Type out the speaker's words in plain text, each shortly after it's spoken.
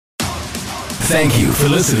Thank you for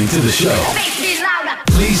listening to the show.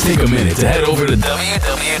 Please take a minute to head over to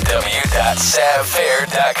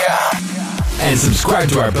www.savfair.com and subscribe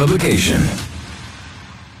to our publication.